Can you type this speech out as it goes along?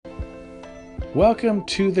Welcome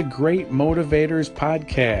to the Great Motivators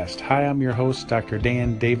Podcast. Hi, I'm your host, Dr.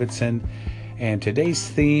 Dan Davidson, and today's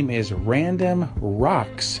theme is Random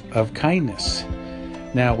Rocks of Kindness.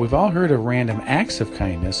 Now, we've all heard of random acts of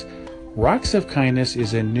kindness. Rocks of Kindness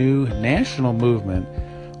is a new national movement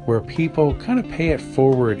where people kind of pay it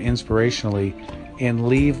forward inspirationally and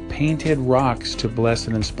leave painted rocks to bless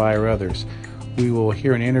and inspire others. We will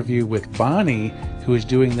hear an interview with Bonnie, who is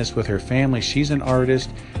doing this with her family. She's an artist,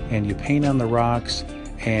 and you paint on the rocks,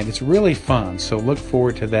 and it's really fun. So look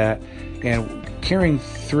forward to that. And carrying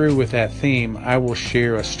through with that theme, I will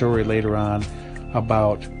share a story later on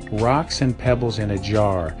about rocks and pebbles in a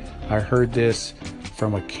jar. I heard this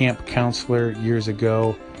from a camp counselor years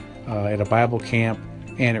ago at a Bible camp,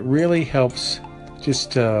 and it really helps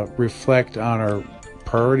just reflect on our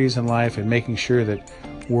priorities in life and making sure that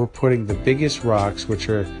we're putting the biggest rocks, which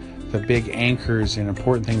are the big anchors and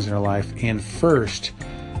important things in our life, in first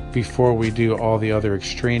before we do all the other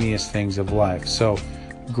extraneous things of life. So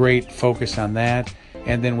great focus on that.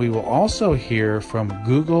 And then we will also hear from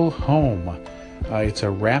Google Home. It's a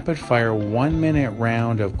rapid fire 1-minute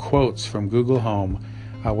round of quotes from Google Home,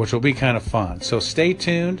 which will be kind of fun. So stay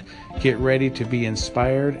tuned, get ready to be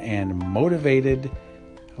inspired and motivated.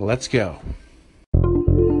 Let's go.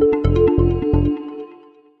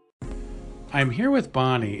 I'm here with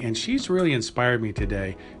Bonnie, and she's really inspired me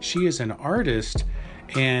today. She is an artist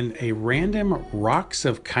and a random rocks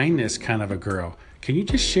of kindness kind of a girl. Can you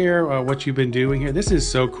just share what you've been doing here? This is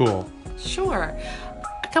so cool. Sure.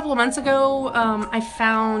 A couple of months ago, I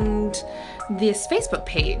found this Facebook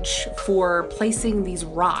page for placing these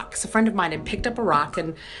rocks. A friend of mine had picked up a rock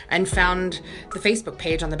and found the Facebook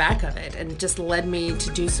page on the back of it, and it just led me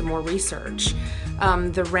to do some more research.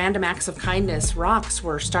 The Random Acts of Kindness rocks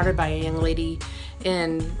were started by a young lady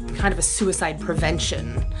in kind of a suicide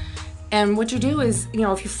prevention. And what you do is,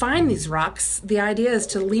 if you find these rocks, the idea is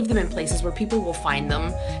to leave them in places where people will find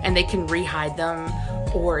them and they can rehide them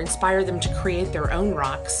or inspire them to create their own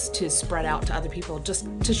rocks to spread out to other people, just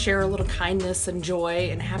to share a little kindness and joy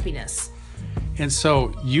and happiness. And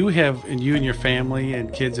so you and your family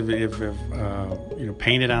and kids have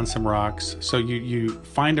painted on some rocks. So you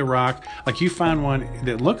find a rock, like you found one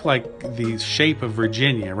that looked like the shape of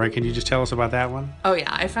Virginia, right? Can you just tell us about that one? Oh yeah,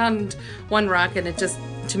 I found one rock and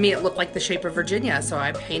to me it looked like the shape of Virginia. So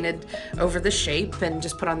I painted over the shape and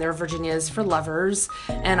just put on there Virginia's for lovers.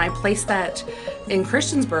 And I placed that in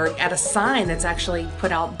Christiansburg at a sign that's actually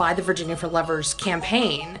put out by the Virginia for Lovers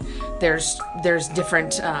campaign. There's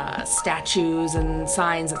different statues and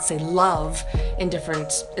signs that say love in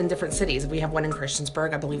different cities. We have one in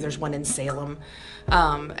Christiansburg. I believe there's one in Salem.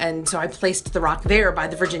 And so I placed the rock there by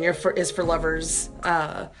the Virginia is for Lovers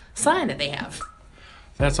sign that they have.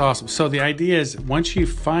 That's awesome. So the idea is once you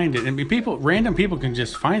find it, random people can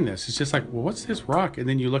just find this. It's just like, well, what's this rock? And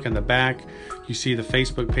then you look in the back, you see the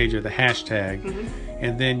Facebook page or the hashtag,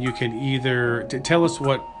 and then you can either tell us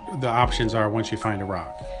what the options are once you find a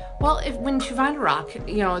rock. Well, when you find a rock,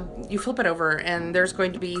 you flip it over and there's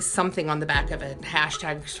going to be something on the back of it.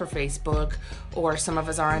 Hashtags for Facebook, or some of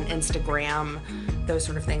us are on Instagram, those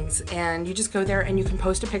sort of things. And you just go there and you can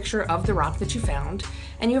post a picture of the rock that you found.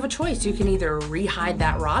 And you have a choice. You can either rehide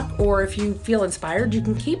that rock, or if you feel inspired, you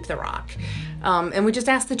can keep the rock. And we just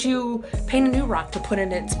ask that you paint a new rock to put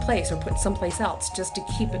in its place or put someplace else, just to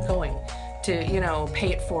keep it going, to,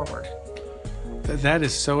 pay it forward. That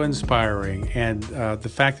is so inspiring, and the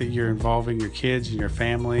fact that you're involving your kids and your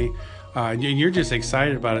family, and you're just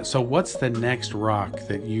excited about it. So what's the next rock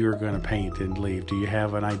that you're going to paint and leave? Do you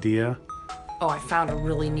have an idea? Oh, I found a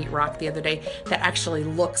really neat rock the other day that actually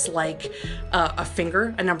looks like a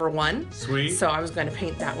finger, a number 1. Sweet. So I was going to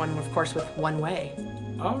paint that one, of course, with one way.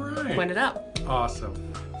 All right. Point it up.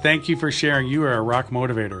 Awesome. Thank you for sharing. You are a rock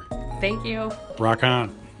motivator. Thank you. Rock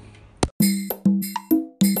on.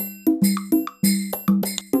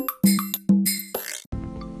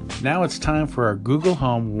 Now it's time for our Google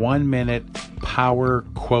Home 1-minute power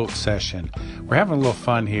quote session. We're having a little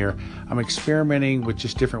fun here. I'm experimenting with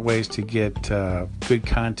just different ways to get good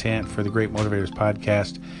content for the Great Motivators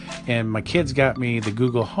Podcast. And my kids got me the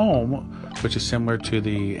Google Home, which is similar to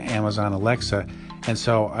the Amazon Alexa. And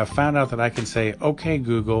so I found out that I can say, okay,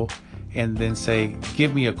 Google, and then say,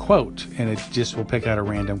 give me a quote. And it just will pick out a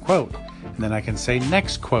random quote. And then I can say,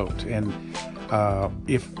 next quote. And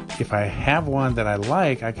if I have one that I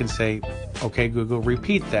like, I can say, okay, Google,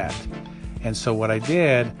 repeat that. And so what I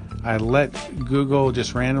did, I let Google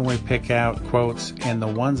just randomly pick out quotes, and the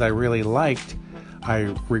ones I really liked,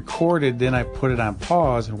 I recorded, then I put it on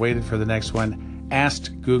pause and waited for the next one,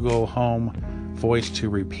 asked Google Home voice to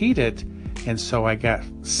repeat it, and so I got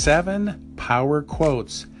 7 power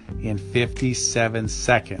quotes in 57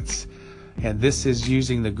 seconds. And this is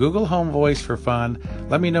using the Google Home voice for fun.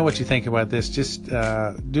 Let me know what you think about this. Just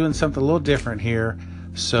doing something a little different here.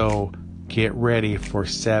 So get ready for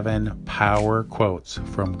 7 power quotes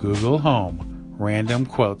from Google Home. Random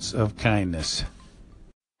quotes of kindness.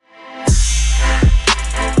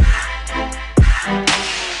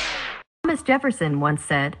 Thomas Jefferson once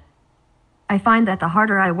said, "I find that the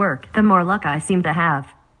harder I work, the more luck I seem to have."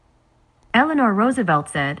 Eleanor Roosevelt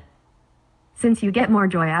said, "Since you get more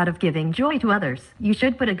joy out of giving joy to others, you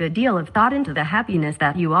should put a good deal of thought into the happiness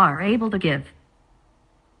that you are able to give."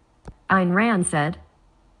 Ayn Rand said,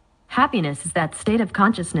 "Happiness is that state of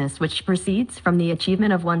consciousness which proceeds from the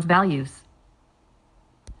achievement of one's values."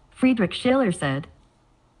 Friedrich Schiller said,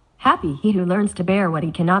 "Happy he who learns to bear what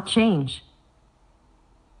he cannot change."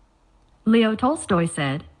 Leo Tolstoy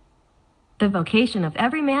said, "The vocation of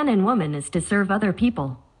every man and woman is to serve other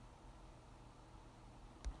people."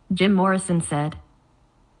 Jim Morrison said,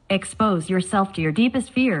 "Expose yourself to your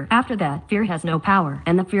deepest fear. After that, fear has no power,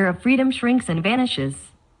 and the fear of freedom shrinks and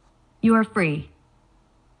vanishes. You are free."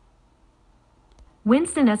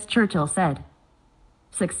 Winston S. Churchill said,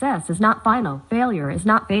 "Success is not final, failure is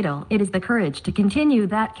not fatal, it is the courage to continue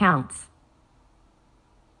that counts."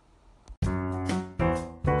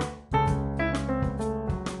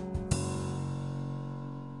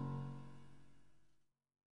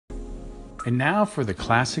 And now for the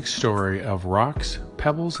classic story of rocks,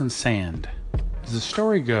 pebbles, and sand. As the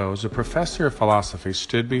story goes, a professor of philosophy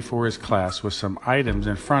stood before his class with some items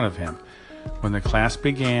in front of him. When the class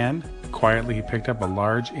began, quietly he picked up a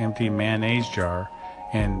large empty mayonnaise jar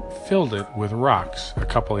and filled it with rocks a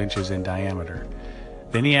couple inches in diameter.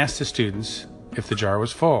 Then he asked the students if the jar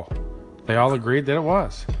was full. They all agreed that it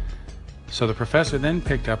was. So the professor then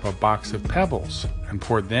picked up a box of pebbles and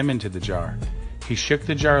poured them into the jar. He shook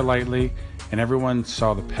the jar lightly, and everyone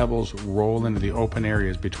saw the pebbles roll into the open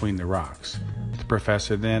areas between the rocks. The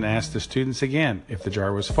professor then asked the students again if the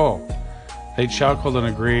jar was full. They chuckled and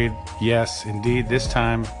agreed, yes, indeed, this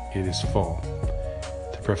time it is full.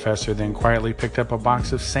 The professor then quietly picked up a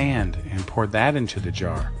box of sand and poured that into the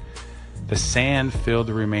jar. The sand filled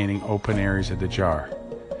the remaining open areas of the jar.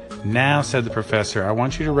 "Now," said the professor, "I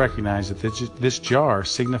want you to recognize that this jar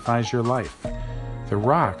signifies your life. The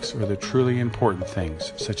rocks are the truly important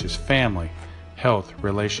things, such as family, health,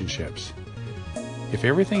 relationships. If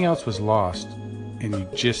everything else was lost and you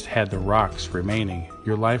just had the rocks remaining,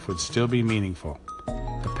 your life would still be meaningful.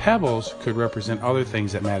 The pebbles could represent other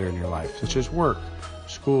things that matter in your life, such as work,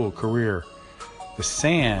 school, career. The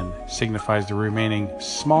sand signifies the remaining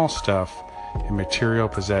small stuff and material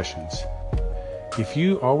possessions. If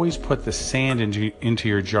you always put the sand into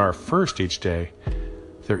your jar first each day,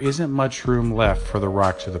 there isn't much room left for the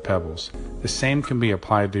rocks or the pebbles. The same can be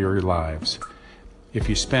applied to your lives. If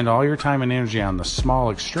you spend all your time and energy on the small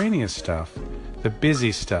extraneous stuff, the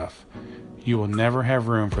busy stuff, you will never have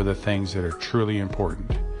room for the things that are truly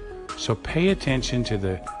important. So pay attention to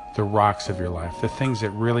the rocks of your life, the things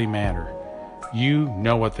that really matter. You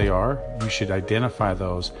know what they are. You should identify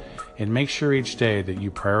those and make sure each day that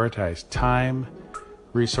you prioritize time,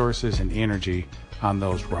 resources, and energy on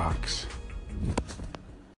those rocks."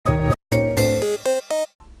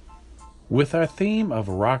 With our theme of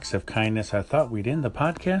rocks of kindness, I thought we'd end the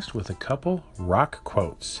podcast with a couple rock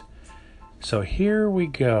quotes. So here we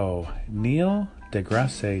go. Neil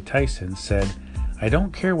deGrasse Tyson said, "I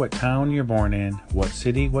don't care what town you're born in, what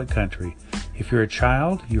city, what country. If you're a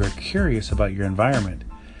child, you are curious about your environment.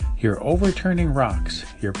 You're overturning rocks,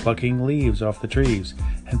 you're plucking leaves off the trees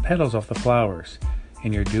and petals off the flowers,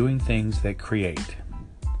 and you're doing things that create."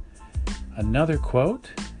 Another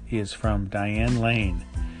quote is from Diane Lane.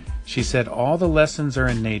 She said, "All the lessons are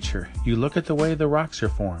in nature. You look at the way the rocks are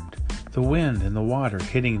formed, the wind and the water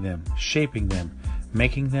hitting them, shaping them,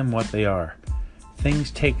 making them what they are.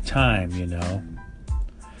 Things take time, you know."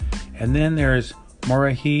 And then there's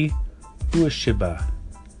Morihei Ueshiba.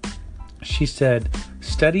 She said,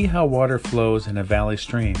 "Study how water flows in a valley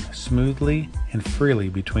stream, smoothly and freely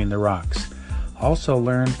between the rocks. Also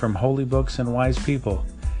learn from holy books and wise people.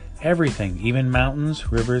 Everything, even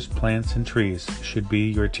mountains, rivers, plants, and trees, should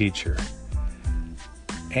be your teacher."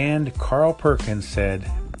 And Carl Perkins said,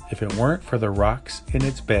 "If it weren't for the rocks in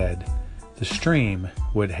its bed, the stream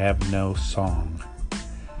would have no song."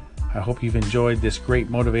 I hope you've enjoyed this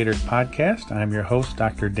Great Motivators podcast. I'm your host,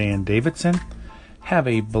 Dr. Dan Davidson. Have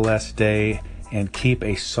a blessed day and keep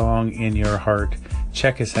a song in your heart.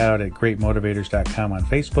 Check us out at greatmotivators.com on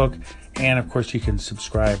Facebook. And of course, you can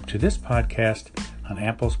subscribe to this podcast on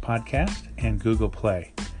Apple's Podcast and Google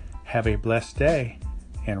Play. Have a blessed day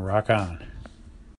and rock on.